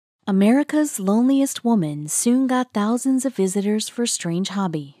America's loneliest woman soon got thousands of visitors for strange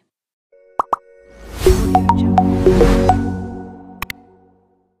hobby.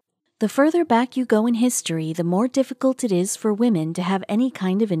 The further back you go in history, the more difficult it is for women to have any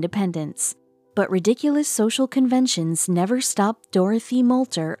kind of independence. But ridiculous social conventions never stopped Dorothy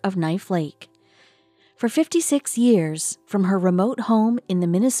Moulter of Knife Lake. For 56 years, from her remote home in the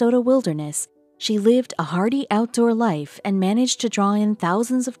Minnesota wilderness, she lived a hardy outdoor life and managed to draw in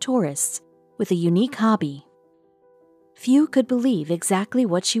thousands of tourists with a unique hobby. Few could believe exactly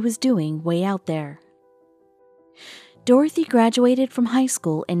what she was doing way out there. Dorothy graduated from high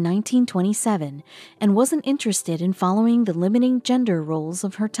school in 1927 and wasn't interested in following the limiting gender roles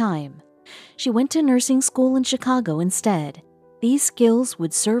of her time. She went to nursing school in Chicago instead. These skills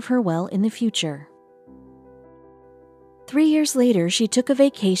would serve her well in the future. 3 years later, she took a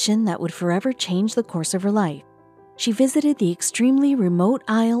vacation that would forever change the course of her life. She visited the extremely remote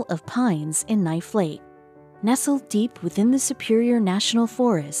Isle of Pines in Knife Lake. Nestled deep within the Superior National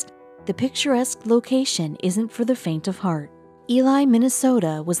Forest, the picturesque location isn't for the faint of heart. Ely,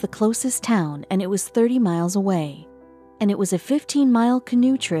 Minnesota was the closest town, and it was 30 miles away. And it was a 15-mile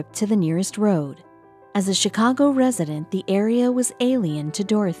canoe trip to the nearest road. As a Chicago resident, the area was alien to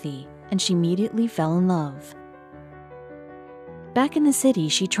Dorothy, and she immediately fell in love. Back in the city,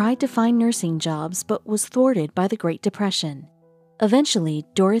 she tried to find nursing jobs but was thwarted by the Great Depression. Eventually,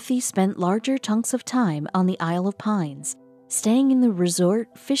 Dorothy spent larger chunks of time on the Isle of Pines, staying in the resort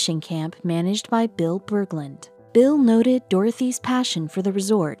fishing camp managed by Bill Berglund. Bill noted Dorothy's passion for the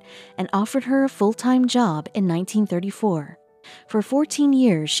resort and offered her a full-time job in 1934. For 14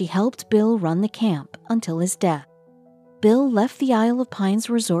 years, she helped Bill run the camp until his death. Bill left the Isle of Pines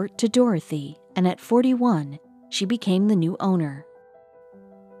resort to Dorothy, and at 41, she became the new owner.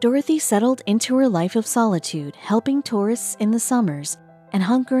 Dorothy settled into her life of solitude, helping tourists in the summers and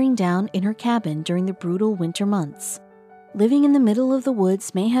hunkering down in her cabin during the brutal winter months. Living in the middle of the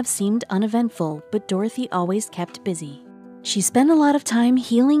woods may have seemed uneventful, but Dorothy always kept busy. She spent a lot of time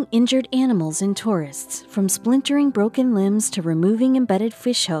healing injured animals and tourists. From splintering broken limbs to removing embedded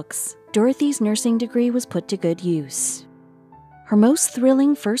fish hooks, Dorothy's nursing degree was put to good use. Her most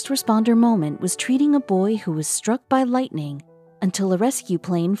thrilling first responder moment was treating a boy who was struck by lightning until a rescue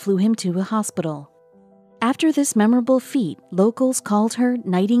plane flew him to a hospital. After this memorable feat, locals called her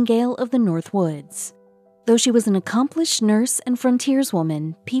Nightingale of the North Woods. Though she was an accomplished nurse and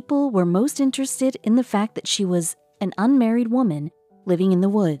frontierswoman, people were most interested in the fact that she was an unmarried woman living in the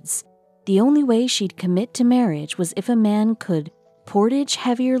woods. The only way she'd commit to marriage was if a man could portage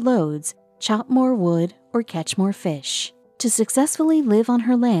heavier loads, chop more wood, or catch more fish. To successfully live on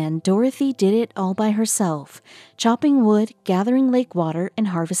her land, Dorothy did it all by herself, chopping wood, gathering lake water, and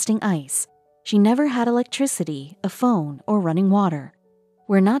harvesting ice. She never had electricity, a phone, or running water.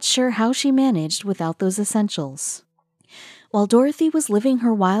 We're not sure how she managed without those essentials. While Dorothy was living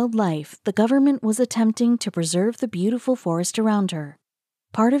her wild life, the government was attempting to preserve the beautiful forest around her.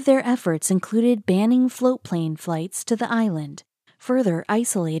 Part of their efforts included banning floatplane flights to the island, further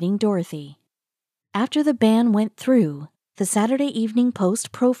isolating Dorothy. After the ban went through, the Saturday Evening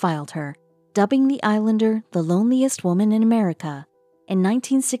Post profiled her, dubbing the islander the loneliest woman in America. In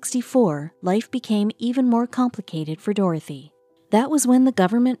 1964, life became even more complicated for Dorothy. That was when the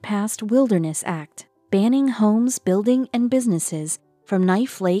government passed Wilderness Act, banning homes, building, and businesses from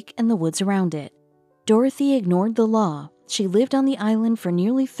Knife Lake and the woods around it. Dorothy ignored the law. She lived on the island for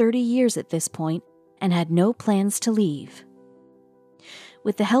nearly 30 years at this point and had no plans to leave.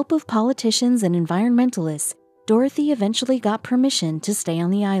 With the help of politicians and environmentalists, Dorothy eventually got permission to stay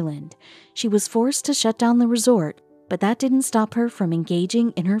on the island. She was forced to shut down the resort, but that didn't stop her from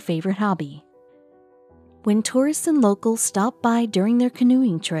engaging in her favorite hobby. When tourists and locals stopped by during their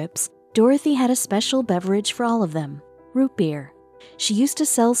canoeing trips, Dorothy had a special beverage for all of them: root beer. She used to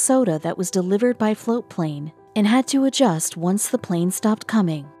sell soda that was delivered by float plane and had to adjust once the plane stopped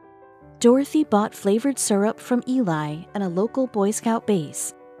coming. Dorothy bought flavored syrup from Ely and a local Boy Scout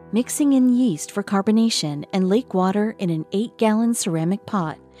base, mixing in yeast for carbonation and lake water in an 8-gallon ceramic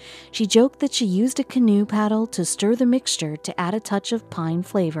pot. She joked that she used a canoe paddle to stir the mixture to add a touch of pine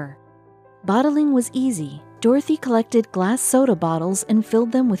flavor. Bottling was easy. Dorothy collected glass soda bottles and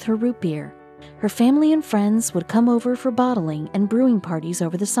filled them with her root beer. Her family and friends would come over for bottling and brewing parties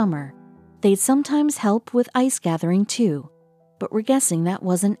over the summer. They'd sometimes help with ice gathering too, but we're guessing that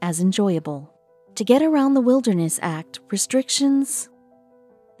wasn't as enjoyable. To get around the Wilderness Act restrictions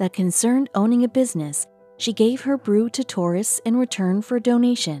that concerned owning a business, she gave her brew to tourists in return for a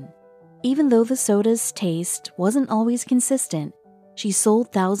donation. Even though the soda's taste wasn't always consistent, she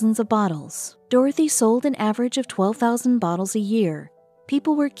sold thousands of bottles. Dorothy sold an average of 12,000 bottles a year.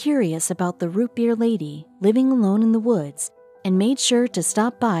 People were curious about the root beer lady living alone in the woods and made sure to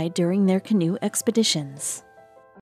stop by during their canoe expeditions.